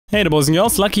Hey boys and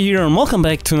girls, Lucky here and welcome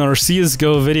back to another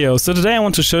CSGO video. So today I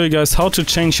want to show you guys how to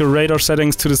change your radar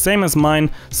settings to the same as mine.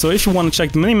 So if you want to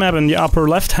check the minimap in the upper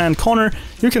left hand corner,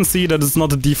 you can see that it's not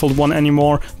the default one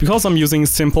anymore because I'm using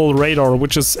SIMPLERADAR,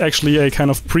 which is actually a kind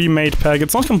of pre-made pack.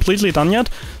 It's not completely done yet,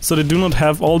 so they do not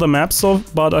have all the maps,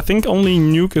 but I think only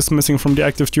Nuke is missing from the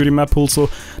active duty map pool, so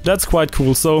that's quite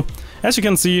cool. So as you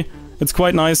can see, it's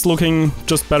quite nice looking,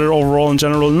 just better overall in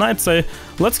general, and I'd say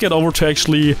let's get over to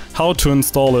actually how to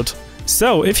install it.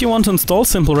 So, if you want to install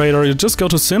SIMPLERADAR, you just go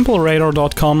to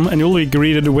simpleradar.com and you'll be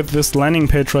greeted with this landing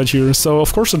page right here. So,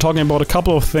 of course, they're talking about a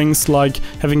couple of things like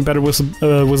having better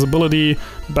visibility,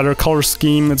 better color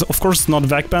scheme. Of course, it's not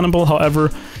VAC bannable, however,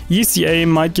 ESEA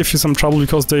might give you some trouble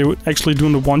because they actually do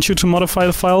not want you to modify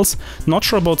the files. Not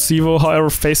sure about Sevo, however,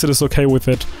 Faceit is okay with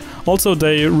it. Also,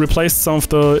 they replaced some of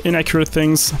the inaccurate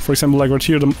things, for example, like right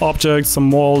here, the objects, some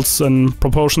walls and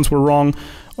proportions were wrong,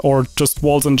 or just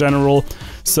walls in general.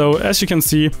 So as you can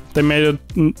see, they made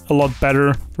it a lot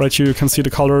better. Right here you can see the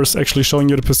colors actually showing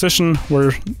you the position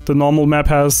where the normal map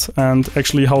has and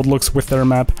actually how it looks with their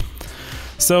map.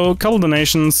 So a couple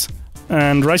donations,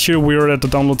 and right here we're at the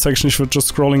download section if you're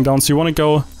just scrolling down. So you want to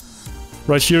go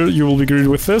right here, you will be greeted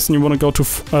with this, and you want to go to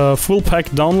full pack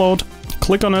download,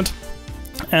 click on it,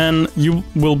 and you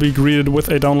will be greeted with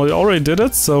a download. I already did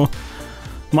it, so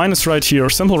mine is right here,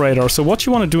 SIMPLERADAR. So what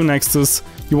you want to do next is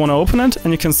you want to open it,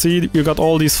 and you can see you got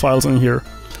all these files in here.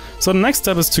 So the next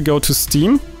step is to go to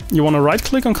Steam. You want to right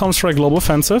click on Counter-Strike Global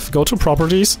Offensive, go to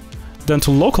Properties, then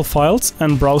to Local Files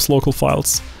and browse local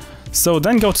files. So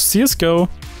then go to CSGO,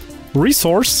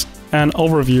 Resource and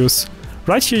Overviews.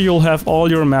 Right here you'll have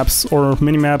all your maps or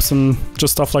mini-maps and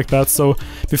just stuff like that. So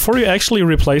before you actually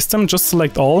replace them, just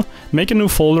select all, make a new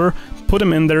folder, put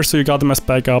them in there so you got them as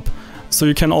backup. So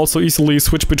you can also easily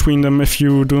switch between them if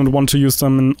you don't want to use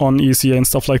them on ESEA and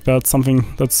stuff like that. Something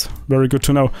that's very good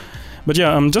to know. But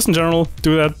yeah, just in general,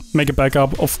 do that, make a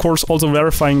backup. Of course, also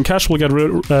verifying cache will get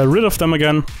rid of them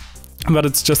again, but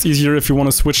it's just easier if you want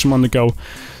to switch them on the go.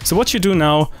 So what you do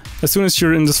now, as soon as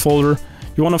you're in this folder,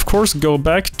 you want to of course go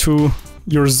back to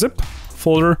your zip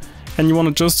folder and you want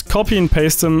to just copy and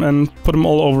paste them and put them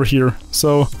all over here.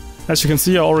 So as you can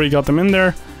see, I already got them in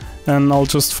there. And I'll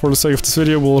just, for the sake of this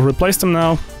video, we'll replace them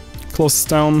now. Close this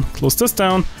down, close this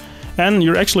down. And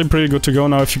you're actually pretty good to go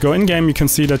now. If you go in-game, you can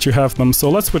see that you have them. So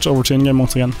let's switch over to in-game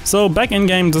once again. So back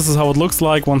in-game, this is how it looks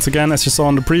like once again, as you saw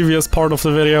in the previous part of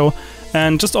the video.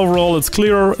 And just overall, it's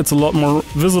clearer, it's a lot more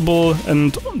visible,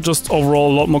 and just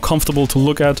overall a lot more comfortable to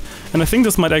look at. And I think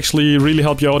this might actually really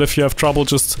help you out if you have trouble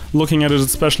just looking at it,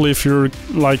 especially if you're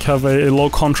like have a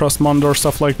low contrast monitor or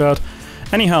stuff like that.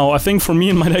 Anyhow, I think for me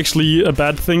it might actually be a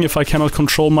bad thing if I cannot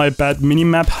control my bad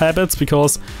minimap habits,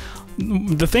 because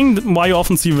the thing why you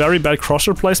often see very bad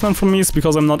crosshair placement from me is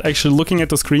because I'm not actually looking at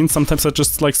the screen. Sometimes I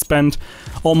just like spend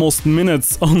almost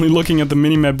minutes only looking at the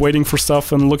minimap, waiting for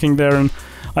stuff and looking there, and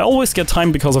I always get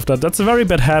time because of that. That's a very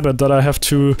bad habit that I have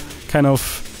to kind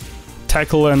of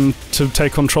tackle and to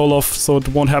take control of, so it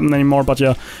won't happen anymore. But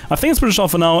yeah, I think it's pretty much all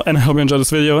for now, and I hope you enjoyed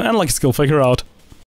this video, and luckySkillFaker out.